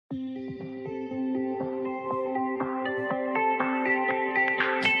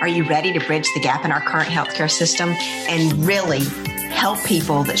Are you ready to bridge the gap in our current healthcare system and really help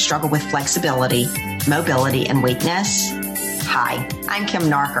people that struggle with flexibility, mobility, and weakness? Hi, I'm Kim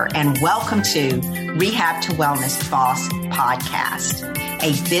Narker, and welcome to Rehab to Wellness Boss Podcast,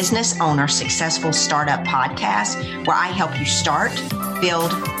 a business owner successful startup podcast where I help you start,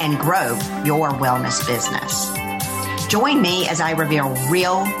 build, and grow your wellness business. Join me as I reveal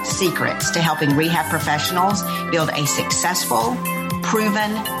real secrets to helping rehab professionals build a successful,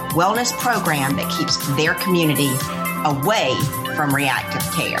 proven wellness program that keeps their community away from reactive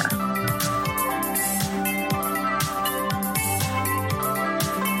care.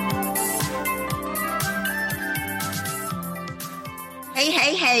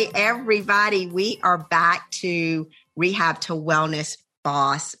 Hey, everybody. We are back to Rehab to Wellness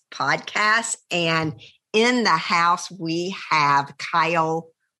Boss Podcast. And in the house, we have Kyle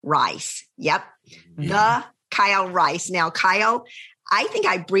Rice. Yep. The Kyle Rice. Now, Kyle, I think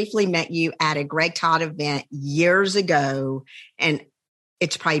I briefly met you at a Greg Todd event years ago, and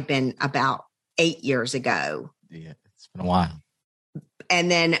it's probably been about 8 years ago. Yeah, it's been a while.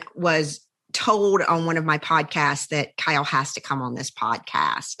 And then was told on one of my podcasts that Kyle has to come on this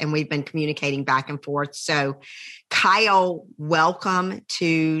podcast, and we've been communicating back and forth. So, Kyle, welcome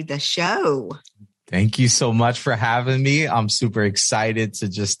to the show. Thank you so much for having me. I'm super excited to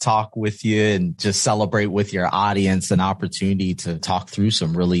just talk with you and just celebrate with your audience an opportunity to talk through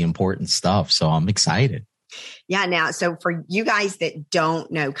some really important stuff. So I'm excited. Yeah. Now, so for you guys that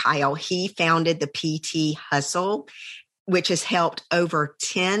don't know Kyle, he founded the PT Hustle, which has helped over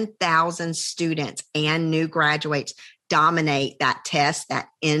 10,000 students and new graduates dominate that test, that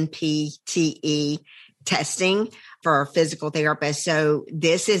NPTE testing for physical therapists. So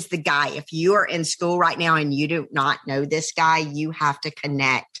this is the guy. If you are in school right now and you do not know this guy, you have to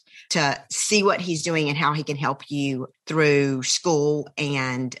connect to see what he's doing and how he can help you through school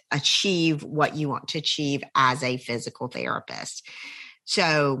and achieve what you want to achieve as a physical therapist.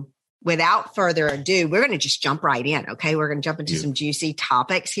 So without further ado, we're going to just jump right in. Okay. We're going to jump into some juicy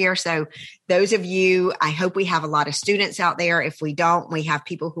topics here. So those of you, I hope we have a lot of students out there. If we don't, we have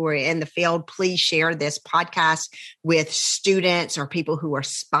people who are in the field. Please share this podcast with students or people who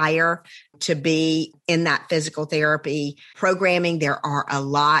aspire to be in that physical therapy programming. There are a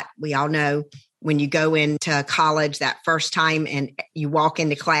lot. We all know when you go into college that first time and you walk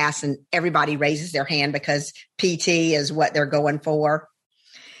into class and everybody raises their hand because PT is what they're going for.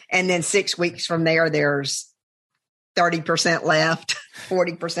 And then 6 weeks from there, there's 30% left,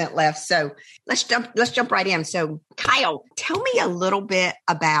 40% left. So let's jump right in. So Kyle, tell me a little bit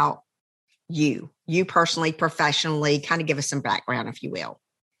about you personally, professionally, kind of give us some background, if you will.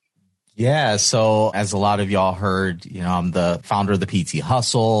 Yeah. So as a lot of y'all heard, I'm the founder of the PT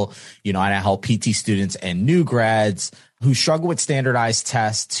Hustle, and I help PT students and new grads who struggle with standardized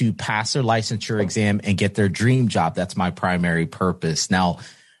tests to pass their licensure exam and get their dream job. That's my primary purpose. Now,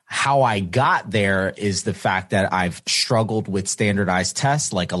 how I got there is the fact that I've struggled with standardized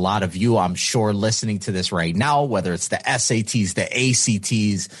tests. Like a lot of you, I'm sure listening to this right now, whether it's the SATs, the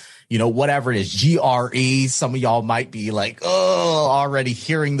ACTs, whatever it is, GRE, some of y'all might be like, oh, already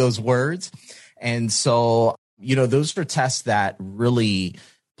hearing those words. And so, those are tests that really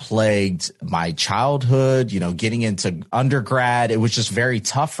plagued my childhood, getting into undergrad. It was just very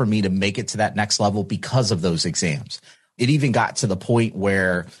tough for me to make it to that next level because of those exams. It even got to the point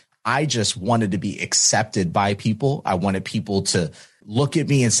where I just wanted to be accepted by people. I wanted people to look at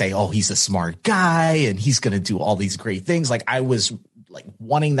me and say, oh, he's a smart guy and he's going to do all these great things. Like I was like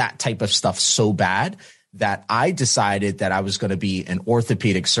wanting that type of stuff so bad that I decided that I was going to be an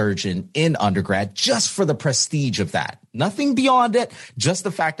orthopedic surgeon in undergrad just for the prestige of that. Nothing beyond it. Just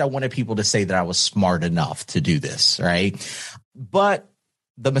the fact I wanted people to say that I was smart enough to do this. Right. But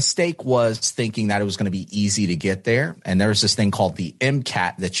the mistake was thinking that it was going to be easy to get there. And there's this thing called the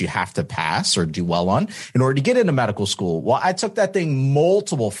MCAT that you have to pass or do well on in order to get into medical school. Well, I took that thing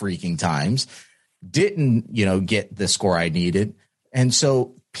multiple freaking times, didn't, get the score I needed. And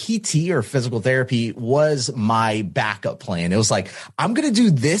so PT or physical therapy was my backup plan. It was like, I'm going to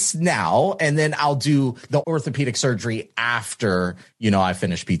do this now, and then I'll do the orthopedic surgery after, I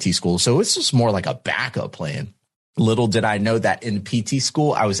finish PT school. So it's just more like a backup plan. Little did I know that in PT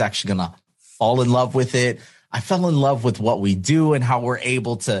school, I was actually going to fall in love with it. I fell in love with what we do and how we're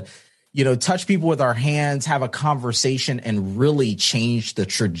able to, touch people with our hands, have a conversation, and really change the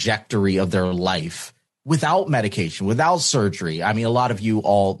trajectory of their life without medication, without surgery. I mean, a lot of you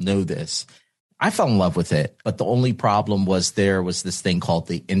all know this. I fell in love with it, but the only problem was there was this thing called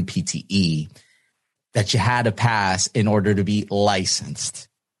the NPTE that you had to pass in order to be licensed.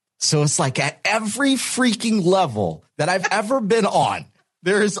 So it's like at every freaking level that I've ever been on,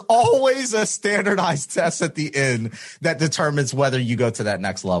 There is always a standardized test at the end that determines whether you go to that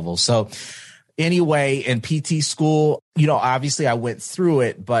next level. So anyway, in PT school, obviously I went through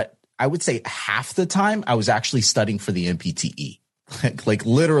it, but I would say half the time I was actually studying for the NPTE, like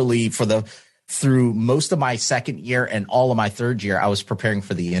literally through most of my second year and all of my third year, I was preparing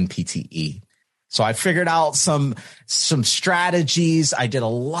for the NPTE. So I figured out some strategies. I did a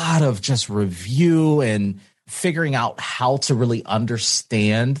lot of just review and figuring out how to really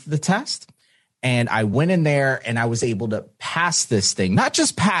understand the test. And I went in there and I was able to pass this thing, not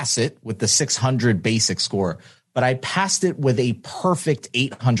just pass it with the 600 basic score, but I passed it with a perfect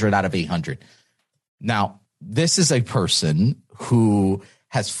 800 out of 800. Now, this is a person who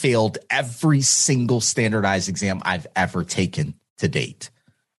has failed every single standardized exam I've ever taken to date.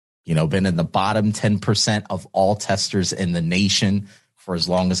 Been in the bottom 10% of all testers in the nation for as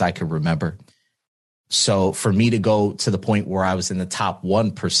long as I could remember. So for me to go to the point where I was in the top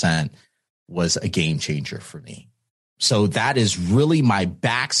 1% was a game changer for me. So that is really my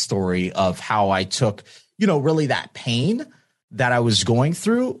backstory of how I took, really that pain that I was going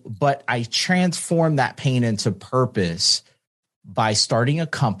through, but I transformed that pain into purpose by starting a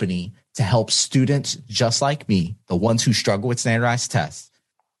company to help students just like me, the ones who struggle with standardized tests,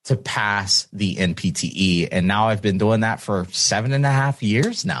 to pass the NPTE. And now I've been doing that for 7.5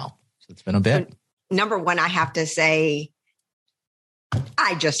 years now. So it's been a bit. Number one, I have to say,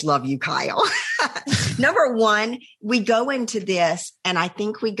 I just love you, Kyle. Number one, we go into this, and I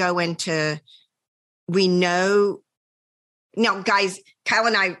think we know, now guys, Kyle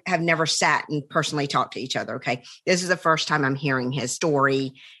and I have never sat and personally talked to each other. Okay. This is the first time I'm hearing his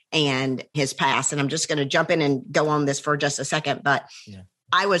story and his past. And I'm just going to jump in and go on this for just a second. But yeah.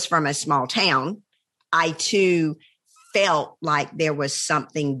 I was from a small town. I too felt like there was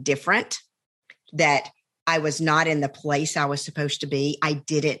something different, that I was not in the place I was supposed to be. I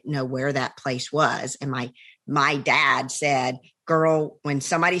didn't know where that place was. And my dad said, girl, when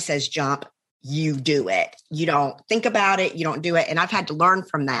somebody says jump, you do it. You don't think about it. You don't do it. And I've had to learn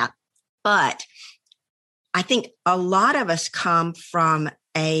from that. But I think a lot of us come from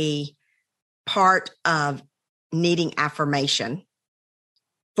a part of needing affirmation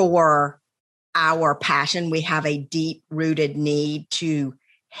for our passion. We have a deep rooted need to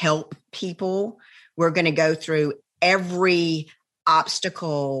help people. We're going to go through every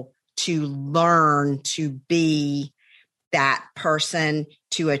obstacle to learn to be that person,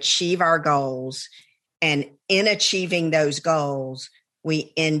 to achieve our goals. And in achieving those goals,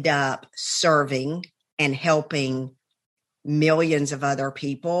 we end up serving and helping millions of other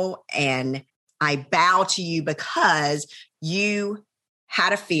people. And I bow to you because you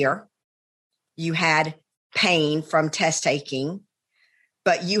had a fear, you had pain from test taking,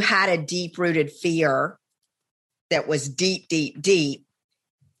 but you had a deep-rooted fear that was deep, deep, deep,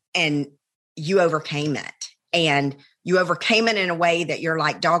 and you overcame it. And you overcame it in a way that you're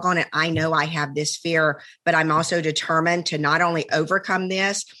like, doggone it, I know I have this fear, but I'm also determined to not only overcome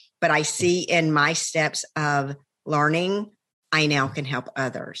this, but I see in my steps of learning, I now can help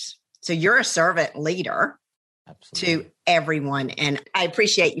others. So you're a servant leader. Absolutely. To everyone. And I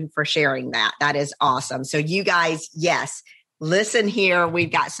appreciate you for sharing that. That is awesome. So you guys, yes, listen here.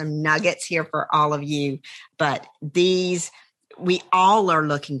 We've got some nuggets here for all of you, but we all are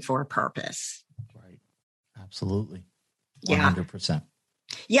looking for a purpose. Right. Absolutely. 100%.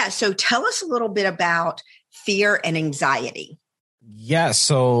 Yeah. So tell us a little bit about fear and anxiety. Yeah.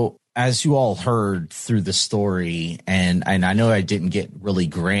 So as you all heard through the story, and I know I didn't get really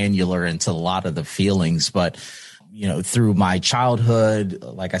granular into a lot of the feelings, but through my childhood,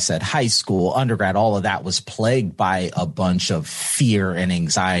 like I said, high school, undergrad, all of that was plagued by a bunch of fear and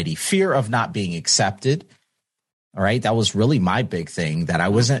anxiety, fear of not being accepted. All right. That was really my big thing, that I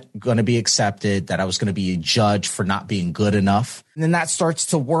wasn't going to be accepted, that I was going to be judged for not being good enough. And then that starts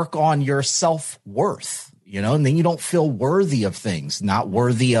to work on your self-worth. And then you don't feel worthy of things, not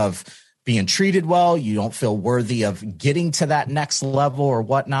worthy of being treated well. You don't feel worthy of getting to that next level or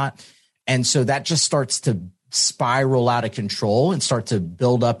whatnot. And so that just starts to spiral out of control and start to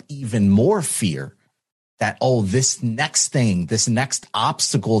build up even more fear that, this next thing, this next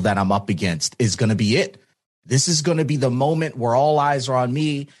obstacle that I'm up against is going to be it. This is going to be the moment where all eyes are on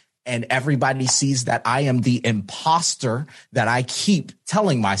me and everybody sees that I am the imposter that I keep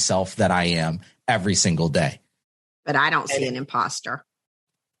telling myself that I am every single day. But I don't see an imposter.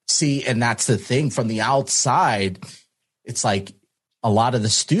 See, and that's the thing. From the outside, it's like a lot of the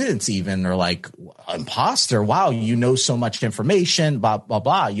students even are like, imposter, wow, you know so much information, blah, blah,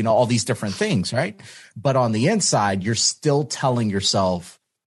 blah, all these different things, right? But on the inside, you're still telling yourself,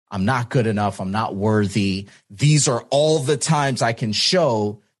 I'm not good enough. I'm not worthy. These are all the times I can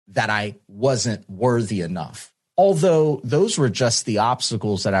show that I wasn't worthy enough. Although those were just the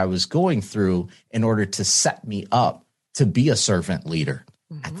obstacles that I was going through in order to set me up to be a servant leader.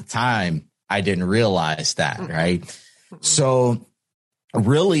 Mm-hmm. At the time, I didn't realize that, mm-hmm. right? Mm-hmm. So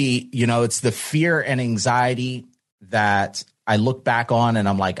really, it's the fear and anxiety that I look back on and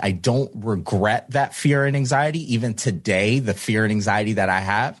I'm like, I don't regret that fear and anxiety. Even today, the fear and anxiety that I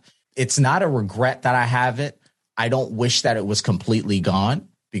have, it's not a regret that I have it. I don't wish that it was completely gone,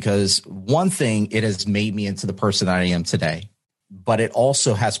 because one thing, it has made me into the person that I am today, but it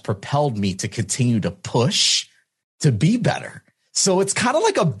also has propelled me to continue to push to be better. So it's kind of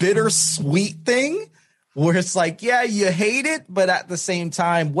like a bittersweet thing where it's like, yeah, you hate it, but at the same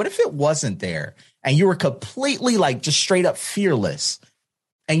time, what if it wasn't there and you were completely like just straight up fearless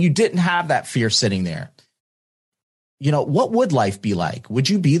and you didn't have that fear sitting there? What would life be like? Would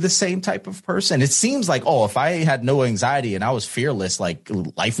you be the same type of person? It seems like, if I had no anxiety and I was fearless, like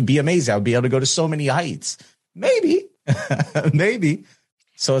life would be amazing. I would be able to go to so many heights. Maybe, maybe.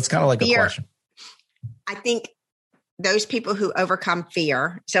 So it's kind of like fear, a question. I think those people who overcome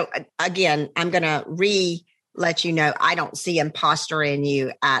fear. So again, I'm going to let you know, I don't see imposter in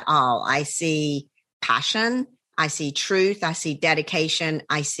you at all. I see passion. I see truth. I see dedication.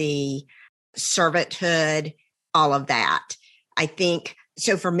 I see servanthood. All of that. I think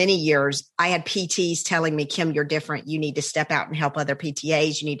so. For many years, I had PTs telling me, Kim, you're different. You need to step out and help other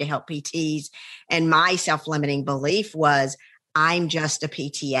PTAs. You need to help PTs. And my self-limiting belief was, I'm just a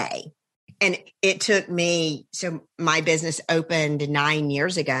PTA. And it took me, so my business opened 9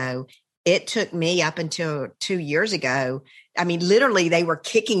 years ago. It took me up until 2 years ago. I mean, literally, they were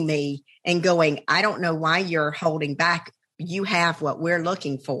kicking me and going, I don't know why you're holding back. You have what we're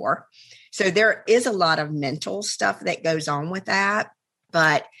looking for. So there is a lot of mental stuff that goes on with that.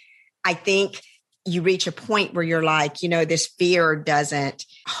 But I think you reach a point where you're like, this fear doesn't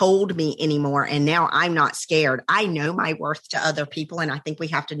hold me anymore. And now I'm not scared. I know my worth to other people. And I think we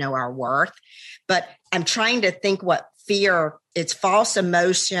have to know our worth. But I'm trying to think what fear, it's false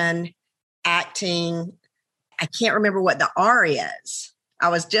emotion, acting. I can't remember what the R is. I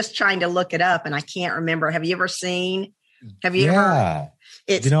was just trying to look it up and I can't remember. Have you ever ever?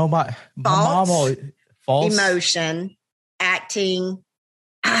 It's my mom false emotion, acting.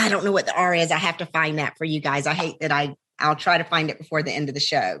 I don't know what the R is. I have to find that for you guys. I hate that I'll try to find it before the end of the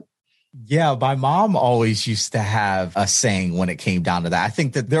show. Yeah, my mom always used to have a saying when it came down to that. I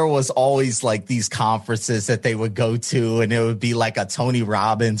think that there was always like these conferences that they would go to and it would be like a Tony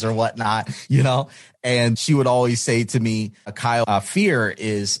Robbins or whatnot, and she would always say to me, Kyle, fear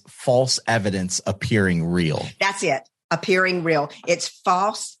is false evidence appearing real. That's it. Appearing real. It's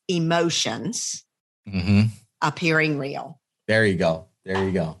false emotions appearing real. There you go.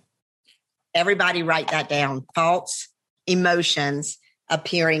 Everybody write that down. False emotions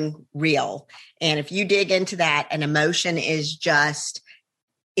appearing real. And if you dig into that, an emotion is just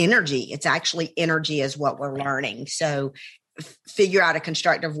energy. It's actually energy is what we're learning. So figure out a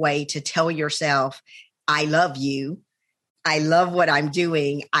constructive way to tell yourself, I love you. I love what I'm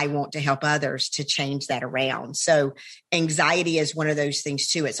doing. I want to help others to change that around. So anxiety is one of those things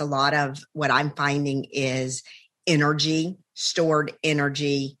too. It's a lot of what I'm finding is energy, stored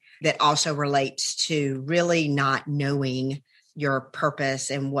energy that also relates to really not knowing your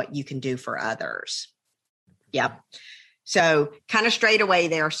purpose and what you can do for others. Yep. So kind of straight away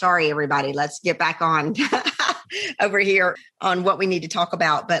there. Sorry, everybody. Let's get back on over here on what we need to talk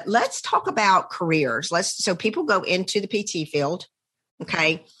about. But let's talk about careers. So people go into the PT field.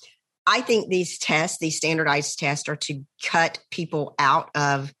 Okay. I think these tests, these standardized tests, are to cut people out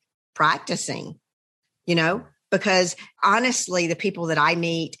of practicing, because honestly, the people that I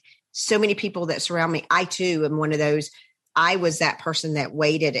meet, so many people that surround me, I too am one of those. I was that person that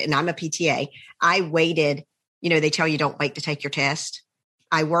waited, and I'm a PTA. I waited, they tell you don't wait to take your test.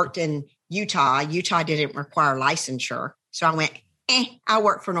 I worked in Utah. Utah didn't require licensure. So I went, I'll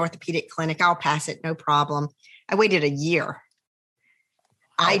work for an orthopedic clinic. I'll pass it. No problem. I waited a year.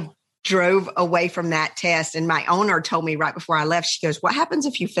 I drove away from that test. And my owner told me right before I left, she goes, what happens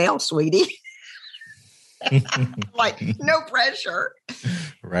if you fail, sweetie? Like, no pressure.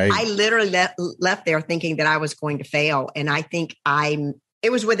 Right. I literally left there thinking that I was going to fail. And I think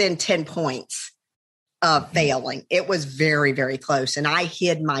it was within 10 points of failing. It was very, very close. And I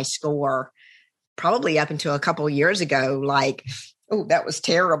hid my score probably up until a couple of years ago. Like, oh, that was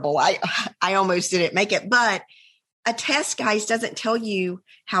terrible. I almost didn't make it. But a test, guys, doesn't tell you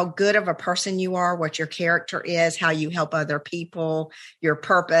how good of a person you are, what your character is, how you help other people, your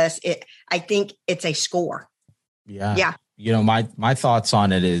purpose. I think it's a score. Yeah. My thoughts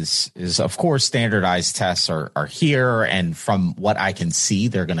on it is of course standardized tests are here, and from what I can see,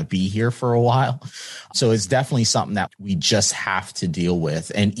 they're going to be here for a while. So it's definitely something that we just have to deal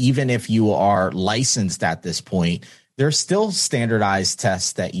with. And even if you are licensed at this point, there's still standardized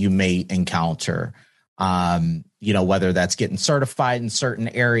tests that you may encounter. Whether that's getting certified in certain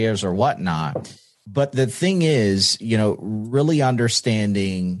areas or whatnot. But the thing is, really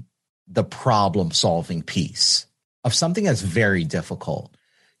understanding the problem solving piece of something that's very difficult.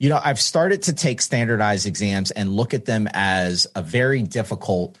 I've started to take standardized exams and look at them as a very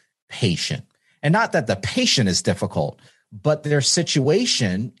difficult patient. And not that the patient is difficult, but their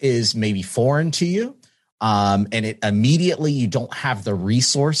situation is maybe foreign to you. And it immediately you don't have the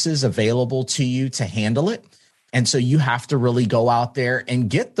resources available to you to handle it. And so you have to really go out there and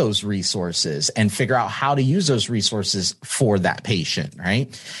get those resources and figure out how to use those resources for that patient, right?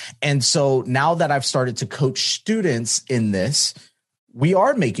 And so now that I've started to coach students in this, we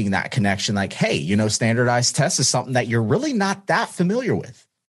are making that connection like, hey, standardized tests is something that you're really not that familiar with.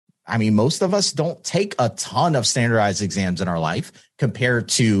 I mean, most of us don't take a ton of standardized exams in our life compared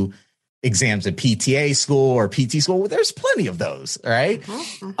to exams at PTA school or PT school. Well, there's plenty of those, right?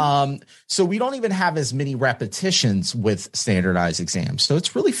 Mm-hmm. So we don't even have as many repetitions with standardized exams. So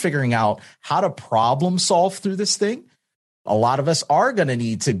it's really figuring out how to problem solve through this thing. A lot of us are going to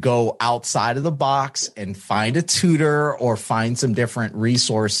need to go outside of the box and find a tutor or find some different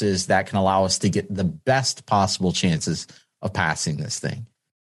resources that can allow us to get the best possible chances of passing this thing.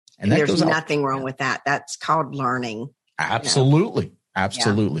 And there's nothing wrong with that. That's called learning. Absolutely.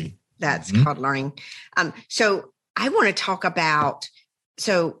 Absolutely. Yeah. That's called learning. So I want to talk about,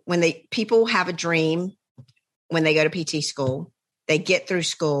 when people have a dream, when they go to PT school, they get through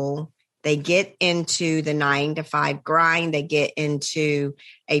school, they get into the 9-to-5 grind, they get into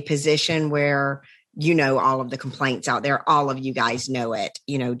a position where, all of the complaints out there, all of you guys know it,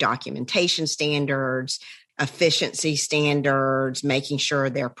 documentation standards, efficiency standards, making sure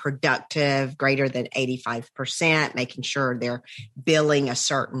they're productive, greater than 85%, making sure they're billing a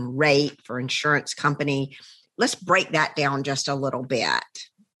certain rate for insurance company. Let's break that down just a little bit.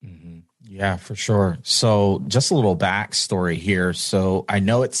 Mm-hmm. Yeah, for sure. So just a little backstory here. So I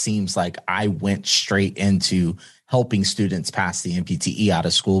know it seems like I went straight into helping students pass the NPTE out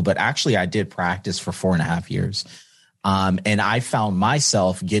of school, but actually I did practice for 4.5 years. And I found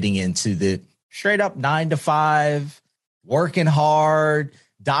myself getting into the straight up 9-to-5, working hard,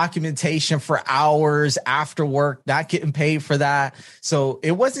 documentation for hours after work, not getting paid for that. So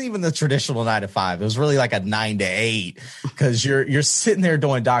it wasn't even the traditional 9-to-5. It was really like a 9-to-8 because you're sitting there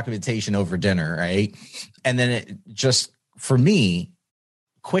doing documentation over dinner, right? And then it just, for me,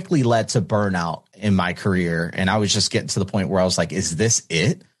 quickly led to burnout in my career. And I was just getting to the point where I was like, is this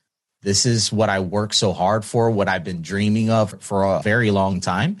it? This is what I work so hard for, what I've been dreaming of for a very long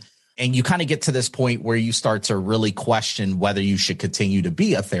time. And you kind of get to this point where you start to really question whether you should continue to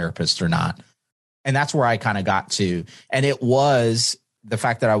be a therapist or not. And that's where I kind of got to. And it was the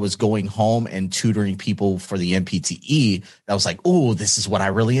fact that I was going home and tutoring people for the NPTE. That was like, oh, this is what I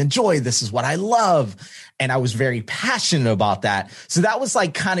really enjoy. This is what I love. And I was very passionate about that. So that was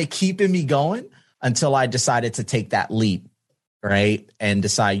like kind of keeping me going until I decided to take that leap, right? And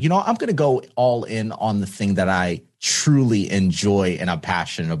decide, I'm going to go all in on the thing that I truly enjoy and I'm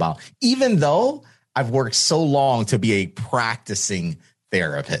passionate about, even though I've worked so long to be a practicing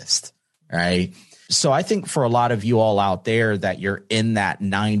therapist, right? So I think for a lot of you all out there that you're in that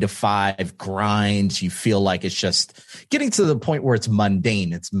 9-to-5 grind, you feel like it's just getting to the point where it's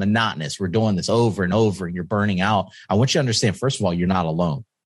mundane, it's monotonous. We're doing this over and over and you're burning out. I want you to understand, first of all, you're not alone.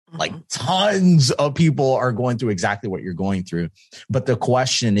 Like tons of people are going through exactly what you're going through. But the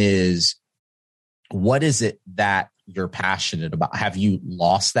question is, what is it that you're passionate about? Have you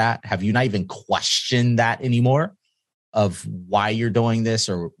lost that? Have you not even questioned that anymore of why you're doing this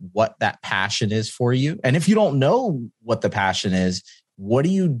or what that passion is for you? And if you don't know what the passion is, what are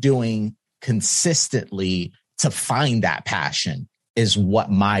you doing consistently to find that passion is what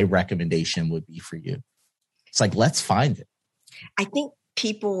my recommendation would be for you. It's like, let's find it. I think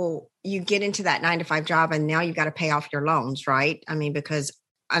you get into that 9-to-5 job and now you've got to pay off your loans, right? I mean, because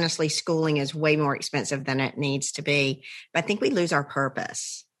honestly, schooling is way more expensive than it needs to be. But I think we lose our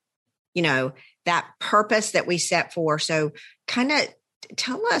purpose, that purpose that we set for. So kind of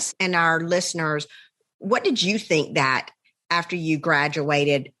tell us and our listeners, what did you think that after you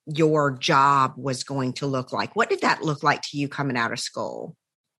graduated, your job was going to look like? What did that look like to you coming out of school?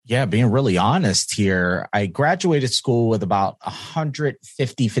 Yeah, being really honest here, I graduated school with about $150,000,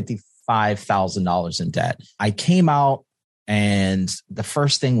 $55,000 in debt. I came out And the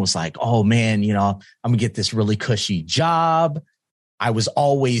first thing was like, oh man, I'm gonna get this really cushy job. I was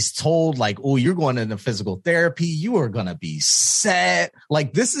always told like, oh, you're going into physical therapy. You are going to be set.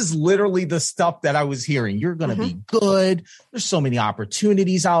 Like, this is literally the stuff that I was hearing. You're going to be good. There's so many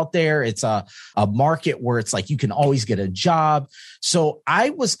opportunities out there. It's a market where it's like, you can always get a job. So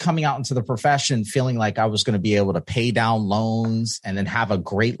I was coming out into the profession feeling like I was going to be able to pay down loans and then have a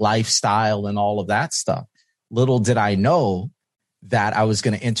great lifestyle and all of that stuff. Little did I know that I was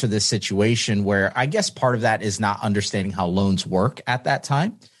going to enter this situation where I guess part of that is not understanding how loans work at that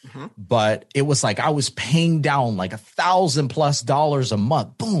time. But it was like I was paying down like $1,000+ a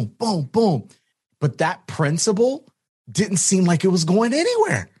month. Boom, boom, boom. But that principal didn't seem like it was going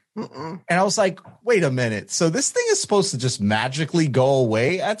anywhere. And I was like, wait a minute. So this thing is supposed to just magically go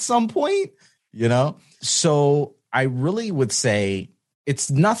away at some point, So I really would say it's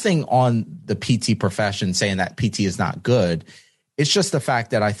nothing on the PT profession saying that PT is not good. It's just the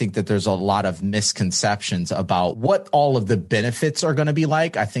fact that I think that there's a lot of misconceptions about what all of the benefits are going to be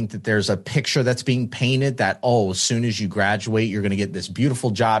like. I think that there's a picture that's being painted that, as soon as you graduate, you're going to get this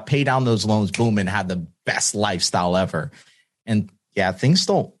beautiful job, pay down those loans, boom, and have the best lifestyle ever. And yeah, things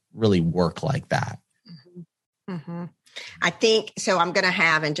don't really work like that. I think so. I'm going to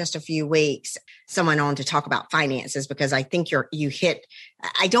have in just a few weeks someone on to talk about finances, because I think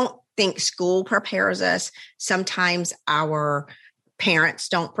I don't think school prepares us. Sometimes our parents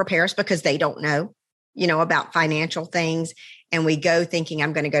don't prepare us because they don't know, about financial things. And we go thinking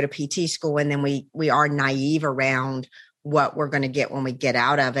I'm going to go to PT school. And then we are naive around what we're going to get when we get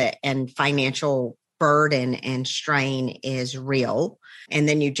out of it. And financial burden and strain is real. And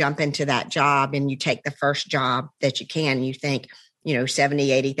then you jump into that job and you take the first job that you can. You think,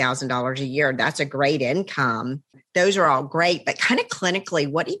 $70,000, $80,000 a year. That's a great income. Those are all great. But kind of clinically,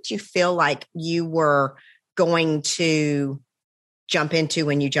 what did you feel like you were going to jump into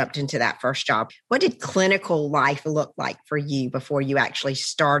when you jumped into that first job? What did clinical life look like for you before you actually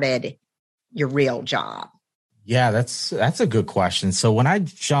started your real job? Yeah, that's a good question. So when I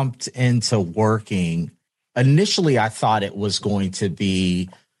jumped into working, initially I thought it was going to be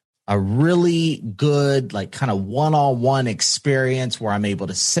a really good, like kind of one-on-one experience where I'm able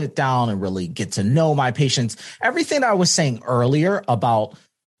to sit down and really get to know my patients. Everything I was saying earlier about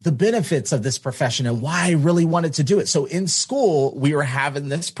the benefits of this profession and why I really wanted to do it. So in school, we were having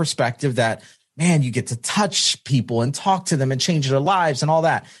this perspective that, man, you get to touch people and talk to them and change their lives and all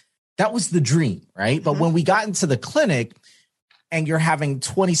that. That was the dream, right? But when we got into the clinic and you're having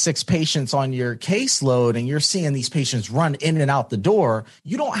 26 patients on your caseload and you're seeing these patients run in and out the door,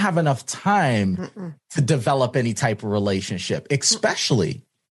 you don't have enough time to develop any type of relationship, especially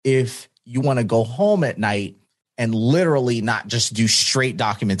if you want to go home at night and literally not just do straight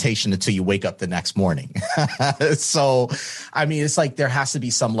documentation until you wake up the next morning. So, I mean, it's like there has to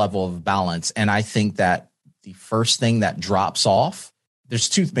be some level of balance. And I think that the first thing that drops off, there's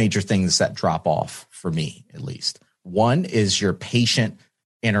two major things that drop off for me, at least. One is your patient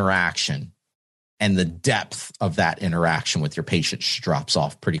interaction, and the depth of that interaction with your patient drops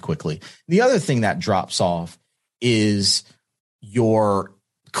off pretty quickly. The other thing that drops off is your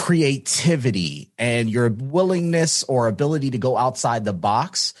creativity and your willingness or ability to go outside the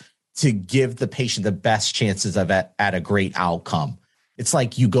box to give the patient the best chances of at a great outcome. It's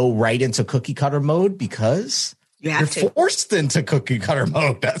like you go right into cookie cutter mode because you're forced into cookie cutter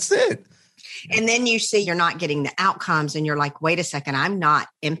mode. That's it. And then you see you're not getting the outcomes and you're like, wait a second, I'm not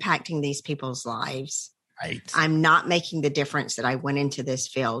impacting these people's lives. Right. I'm not making the difference that I went into this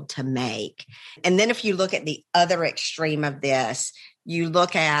field to make. And then if you look at the other extreme of this, you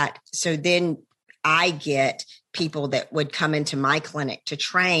look at, so then I get people that would come into my clinic to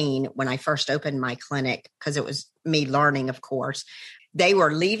train when I first opened my clinic, because it was me learning, of course. They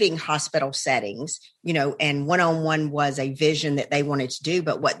were leaving hospital settings, and one-on-one was a vision that they wanted to do.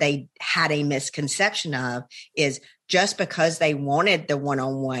 But what they had a misconception of is just because they wanted the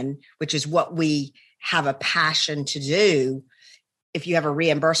one-on-one, which is what we have a passion to do, if you have a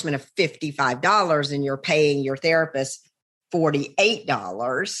reimbursement of $55 and you're paying your therapist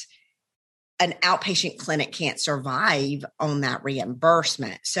 $48, an outpatient clinic can't survive on that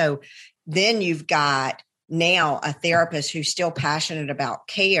reimbursement. So then you've got now a therapist who's still passionate about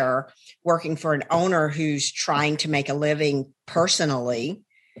care, working for an owner who's trying to make a living personally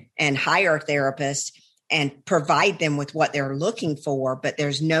and hire therapists and provide them with what they're looking for, but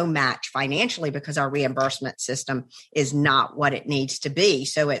there's no match financially because our reimbursement system is not what it needs to be.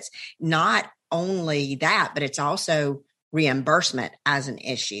 So it's not only that, but it's also reimbursement as an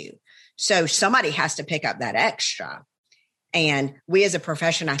issue. So somebody has to pick up that extra. And we as a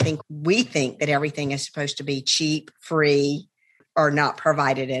profession, I think we think that everything is supposed to be cheap, free, or not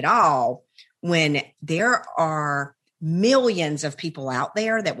provided at all, when there are millions of people out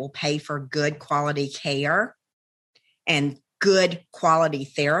there that will pay for good quality care and good quality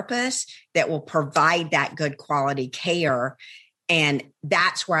therapists that will provide that good quality care. And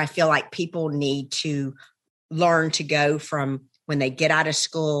that's where I feel like people need to learn to go from when they get out of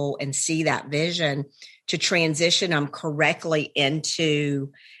school and see that vision to transition them correctly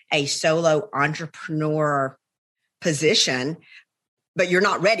into a solo entrepreneur position. But you're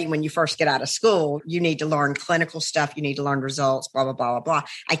not ready when you first get out of school. You need to learn clinical stuff. You need to learn results, blah, blah, blah, blah, blah.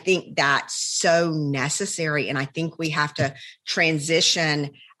 I think that's so necessary. And I think we have to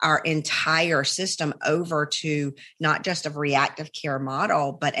transition our entire system over to not just a reactive care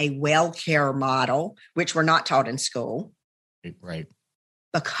model, but a well care model, which we're not taught in school. Right.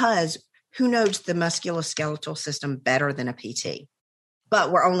 Because who knows the musculoskeletal system better than a PT?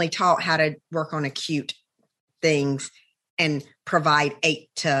 But we're only taught how to work on acute things and provide 8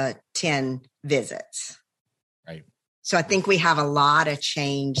 to 10 visits. Right. So I think we have a lot of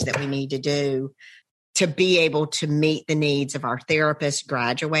change that we need to do to be able to meet the needs of our therapists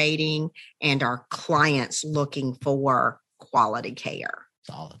graduating and our clients looking for quality care.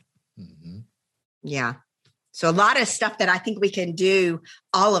 Solid. Mm-hmm. Yeah. So a lot of stuff that I think we can do,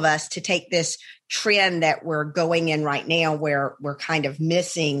 all of us, to take this trend that we're going in right now, where we're kind of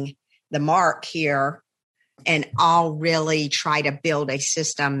missing the mark here, and all really try to build a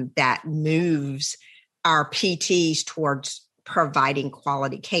system that moves our PTs towards providing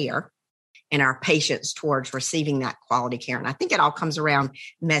quality care and our patients towards receiving that quality care. And I think it all comes around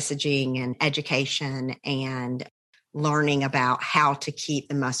messaging and education and learning about how to keep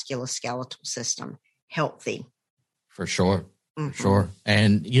the musculoskeletal system healthy. For sure. Mm-hmm. For sure.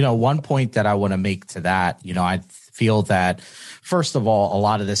 And, one point that I want to make to that, I feel that, first of all, a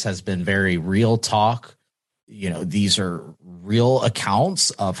lot of this has been very real talk. These are real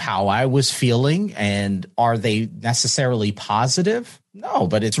accounts of how I was feeling. And are they necessarily positive? No,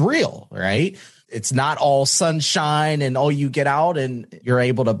 but it's real, right? It's not all sunshine and you get out and you're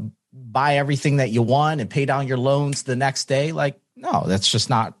able to buy everything that you want and pay down your loans the next day. No, that's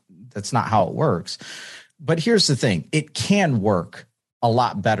not how it works. But here's the thing. It can work a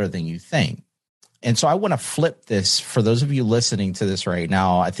lot better than you think. And so I want to flip this for those of you listening to this right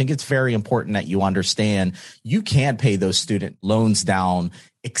now. I think it's very important that you understand you can pay those student loans down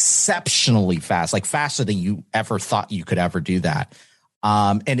exceptionally fast, like faster than you ever thought you could ever do that.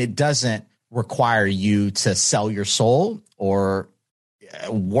 And it doesn't require you to sell your soul or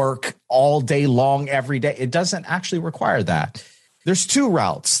work all day long every day. It doesn't actually require that. There's 2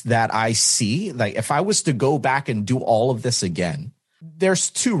 routes that I see. Like if I was to go back and do all of this again,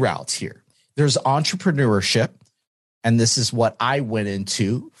 there's 2 routes here. There's entrepreneurship, and this is what I went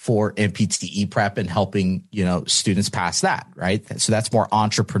into for NPTE prep and helping, students pass that, right? So that's more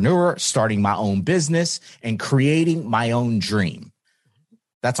entrepreneur, starting my own business and creating my own dream.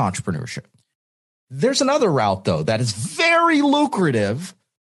 That's entrepreneurship. There's another route, though, that is very lucrative,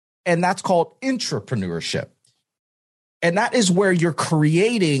 and that's called intrapreneurship. And that is where you're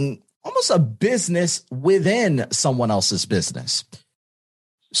creating almost a business within someone else's business.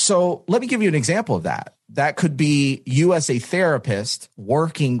 So let me give you an example of that. That could be you as a therapist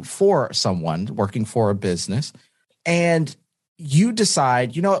working for someone, working for a business, and you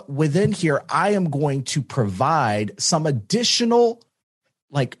decide, within here, I am going to provide some additional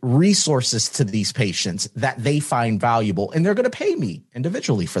resources to these patients that they find valuable, and they're going to pay me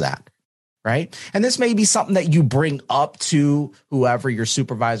individually for that. Right. And this may be something that you bring up to whoever your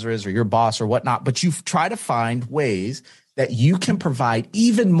supervisor is or your boss or whatnot, but you try to find ways that you can provide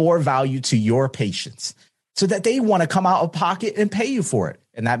even more value to your patients so that they want to come out of pocket and pay you for it.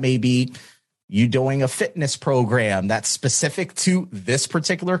 And that may be you doing a fitness program that's specific to this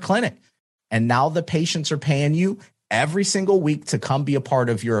particular clinic. And now the patients are paying you every single week to come be a part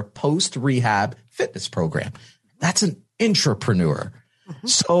of your post-rehab fitness program. That's an intrapreneur. Mm-hmm.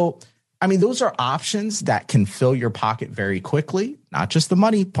 So, those are options that can fill your pocket very quickly, not just the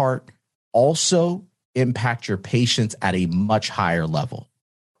money part, also impact your patients at a much higher level.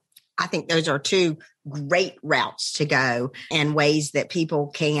 I think those are 2 great routes to go and ways that people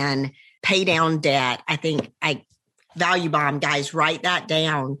can pay down debt. I think Value Bomb, guys, write that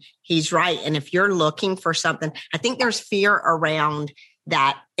down. He's right. And if you're looking for something, I think there's fear around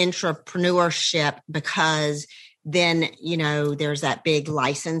that intrapreneurship because then, there's that big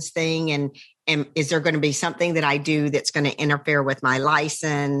license thing. And is there going to be something that I do that's going to interfere with my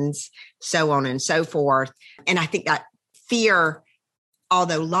license, so on and so forth. And I think that fear,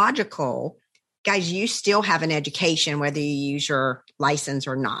 although logical, guys, you still have an education, whether you use your license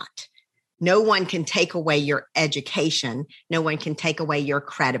or not. No one can take away your education. No one can take away your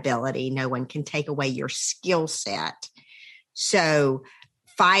credibility. No one can take away your skill set. So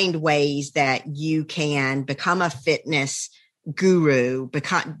find ways that you can become a fitness guru,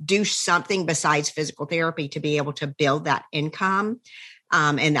 do something besides physical therapy to be able to build that income.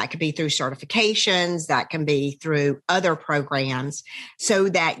 And that could be through certifications, that can be through other programs so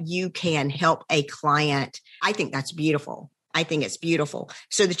that you can help a client. I think that's beautiful. I think it's beautiful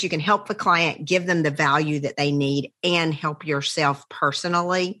so that you can help the client, give them the value that they need, and help yourself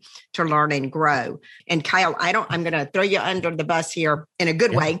personally to learn and grow. And Kyle, I'm going to throw you under the bus here in a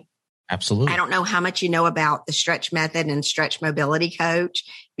good way. Absolutely. I don't know how much you know about the stretch method and stretch mobility coach.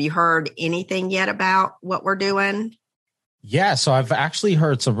 Have you heard anything yet about what we're doing? Yeah, so I've actually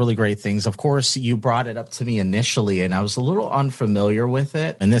heard some really great things. Of course, you brought it up to me initially, and I was a little unfamiliar with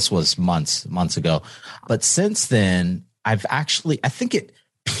it. And this was months ago. But since then, I think it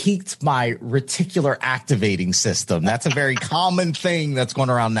piqued my reticular activating system. That's a very common thing that's going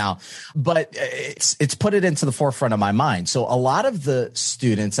around now, but it's put it into the forefront of my mind. So a lot of the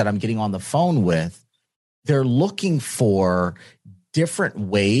students that I'm getting on the phone with, they're looking for different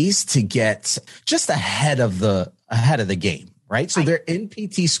ways to get just ahead of the game. Right. So they're in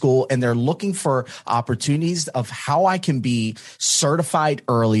PT school and they're looking for opportunities of how I can be certified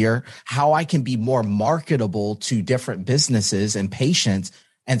earlier, how I can be more marketable to different businesses and patients.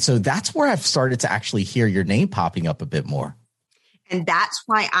 And so that's where I've started to actually hear your name popping up a bit more. And that's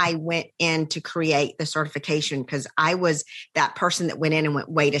why I went in to create the certification, because I was that person that went in and went,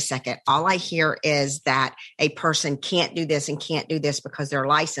 wait a second, all I hear is that a person can't do this and can't do this because they're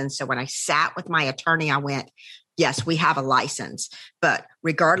licensed. So when I sat with my attorney, I went, yes, we have a license, but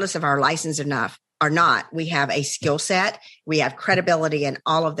regardless of our license or not, we have a skill set, we have credibility and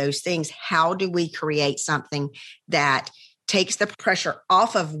all of those things. How do we create something that takes the pressure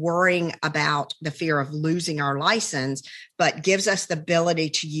off of worrying about the fear of losing our license, but gives us the ability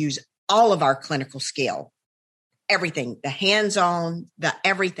to use all of our clinical skill, everything, the hands-on, the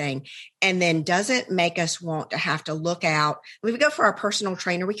everything, and then doesn't make us want to have to look out. When we go for our personal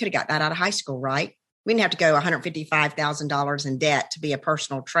trainer, we could have got that out of high school, right? We didn't have to go $155,000 in debt to be a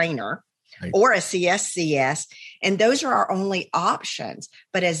personal trainer or a CSCS. And those are our only options.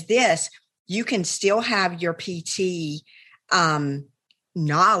 But as this, you can still have your PT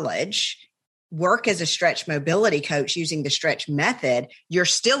knowledge, work as a stretch mobility coach using the stretch method. You're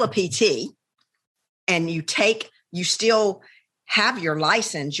still a PT and you still have your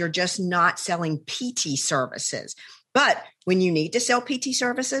license. You're just not selling PT services. But when you need to sell PT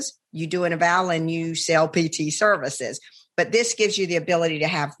services, you do an eval and you sell PT services. But this gives you the ability to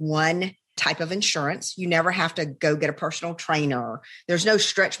have one type of insurance. You never have to go get a personal trainer. There's no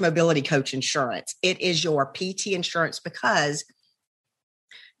stretch mobility coach insurance. It is your PT insurance because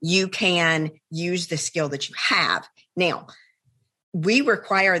you can use the skill that you have. Now, we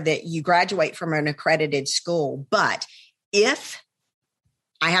require that you graduate from an accredited school. But if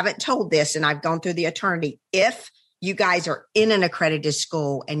I haven't told this and I've gone through the attorney, if you guys are in an accredited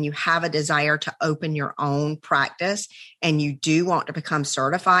school and you have a desire to open your own practice and you do want to become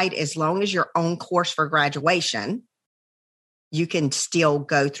certified, as long as your own course for graduation, you can still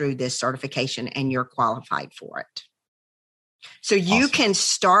go through this certification and you're qualified for it. So you can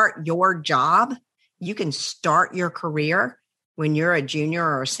start your job, you can start your career when you're a junior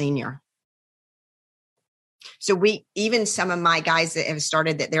or a senior. So even some of my guys that have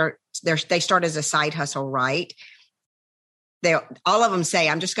started that they start as a side hustle, right? All of them say,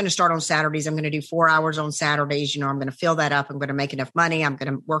 I'm just going to start on Saturdays. I'm going to do 4 hours on Saturdays. I'm going to fill that up. I'm going to make enough money. I'm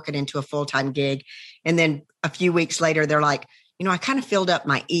going to work it into a full-time gig. And then a few weeks later, they're like, I kind of filled up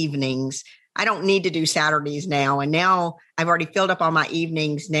my evenings. I don't need to do Saturdays now. And now I've already filled up all my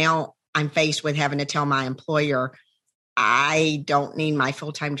evenings. Now I'm faced with having to tell my employer, I don't need my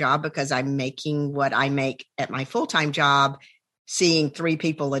full-time job because I'm making what I make at my full-time job, seeing 3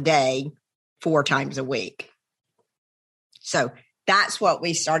 people a day, 4 times a week. So that's what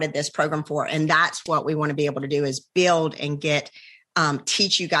we started this program for. And that's what we want to be able to do is build and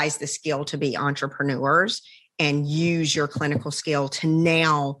teach you guys the skill to be entrepreneurs and use your clinical skill to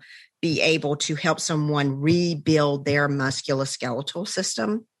now be able to help someone rebuild their musculoskeletal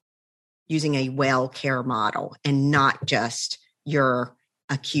system using a well care model and not just your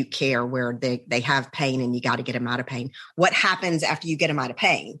acute care where they have pain and you got to get them out of pain. What happens after you get them out of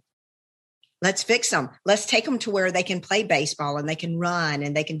pain? Let's fix them. Let's take them to where they can play baseball and they can run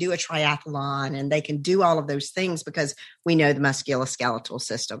and they can do a triathlon and they can do all of those things because we know the musculoskeletal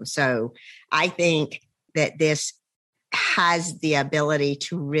system. So I think that this has the ability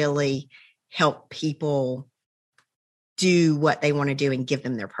to really help people do what they want to do and give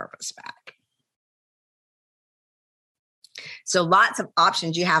them their purpose back. So lots of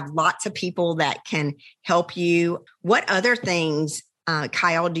options. You have lots of people that can help you. What other things,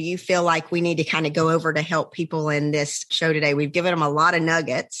 Kyle, do you feel like we need to kind of go over to help people in this show today? We've given them a lot of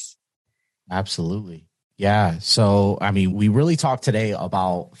nuggets. Absolutely. Yeah. So, I mean, we really talked today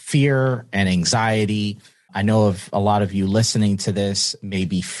about fear and anxiety. I know of a lot of you listening to this may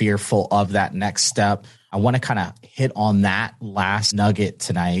be fearful of that next step. I want to kind of hit on that last nugget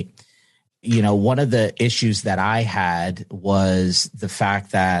tonight. You know, one of the issues that I had was the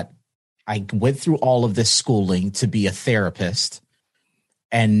fact that I went through all of this schooling to be a therapist.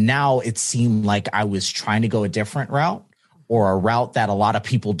 And now it seemed like I was trying to go a different route, or a route that a lot of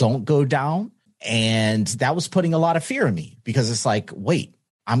people don't go down. And that was putting a lot of fear in me, because it's like, wait,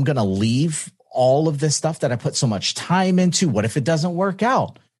 I'm going to leave all of this stuff that I put so much time into. What if it doesn't work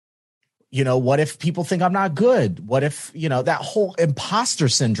out? You know, what if people think I'm not good? What if, you know, that whole imposter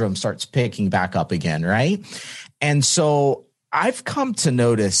syndrome starts picking back up again, right? And so I've come to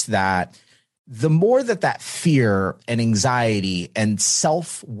notice that the more that fear and anxiety and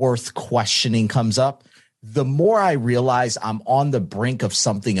self-worth questioning comes up, the more I realize I'm on the brink of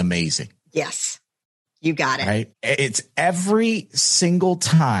something amazing. Yes, you got it. Right? It's every single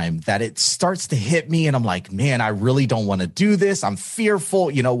time that it starts to hit me and I'm like, man, I really don't want to do this. I'm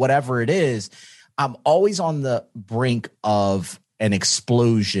fearful, you know, whatever it is. I'm always on the brink of an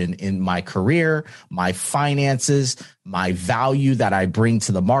explosion in my career, my finances, my value that I bring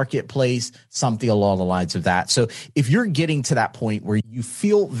to the marketplace, something along the lines of that. So if you're getting to that point where you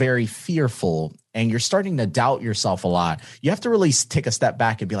feel very fearful and you're starting to doubt yourself a lot, you have to really take a step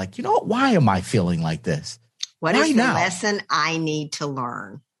back and be like, you know what? Why am I feeling like this? What is the lesson I need to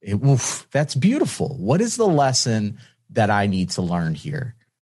learn? That's beautiful. What is the lesson that I need to learn here?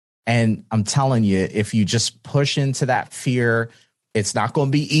 And I'm telling you, if you just push into that fear, it's not going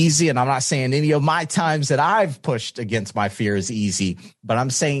to be easy. And I'm not saying any of my times that I've pushed against my fear is easy, but I'm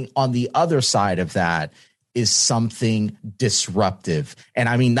saying on the other side of that is something disruptive. And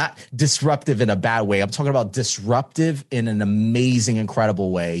I mean, not disruptive in a bad way. I'm talking about disruptive in an amazing,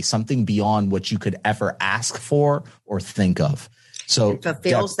 incredible way, something beyond what you could ever ask for or think of. So it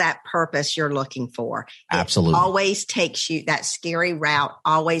fulfills that purpose you're looking for. Absolutely. It always takes you, that scary route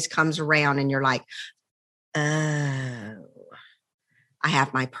always comes around and you're like, oh, I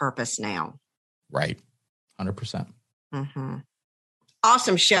have my purpose now. Right. 100%. Mm-hmm.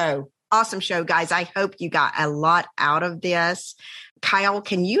 Awesome show. Awesome show, guys. I hope you got a lot out of this. Kyle,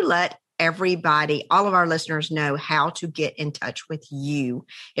 can you let everybody, all of our listeners, know how to get in touch with you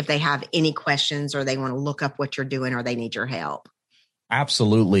if they have any questions or they want to look up what you're doing or they need your help?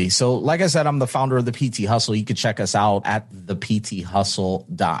 Absolutely. So like I said, I'm the founder of the PT Hustle. You can check us out at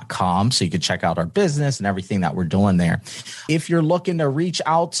thepthustle.com. So you can check out our business and everything that we're doing there. If you're looking to reach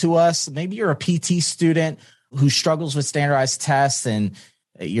out to us, maybe you're a PT student who struggles with standardized tests and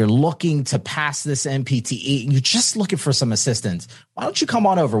you're looking to pass this NPTE, you're just looking for some assistance, why don't you come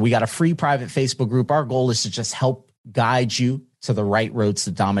on over? We got a free private Facebook group. Our goal is to just help guide you to the right roads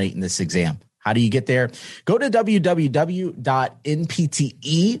to dominate in this exam. How do you get there? Go to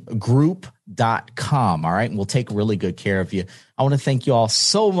www.nptegroup.com. All right. And we'll take really good care of you. I want to thank you all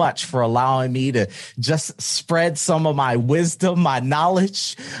so much for allowing me to just spread some of my wisdom, my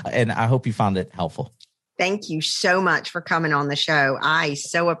knowledge, and I hope you found it helpful. Thank you so much for coming on the show. I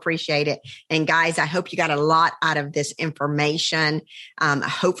so appreciate it. And guys, I hope you got a lot out of this information.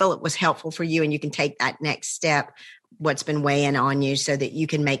 Hopefully it was helpful for you and you can take that next step, what's been weighing on you, so that you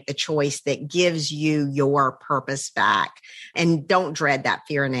can make the choice that gives you your purpose back. And don't dread that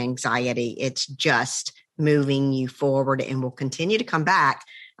fear and anxiety. It's just moving you forward and will continue to come back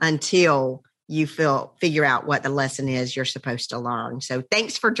until you figure out what the lesson is you're supposed to learn. So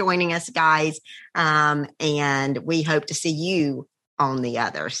thanks for joining us, guys. And we hope to see you on the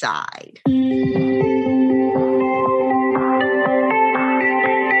other side.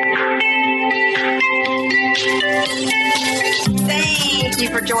 Thank you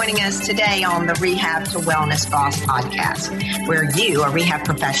for joining us today on the Rehab to Wellness Boss podcast, where you, a rehab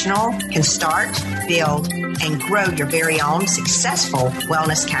professional, can start, build, and grow your very own successful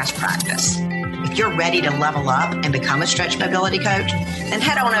wellness cash practice. If you're ready to level up and become a stretch mobility coach, then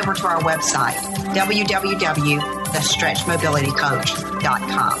head on over to our website,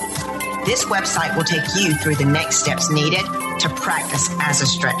 www.thestretchmobilitycoach.com. This website will take you through the next steps needed to practice as a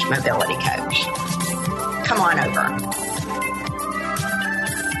stretch mobility coach. Come on over.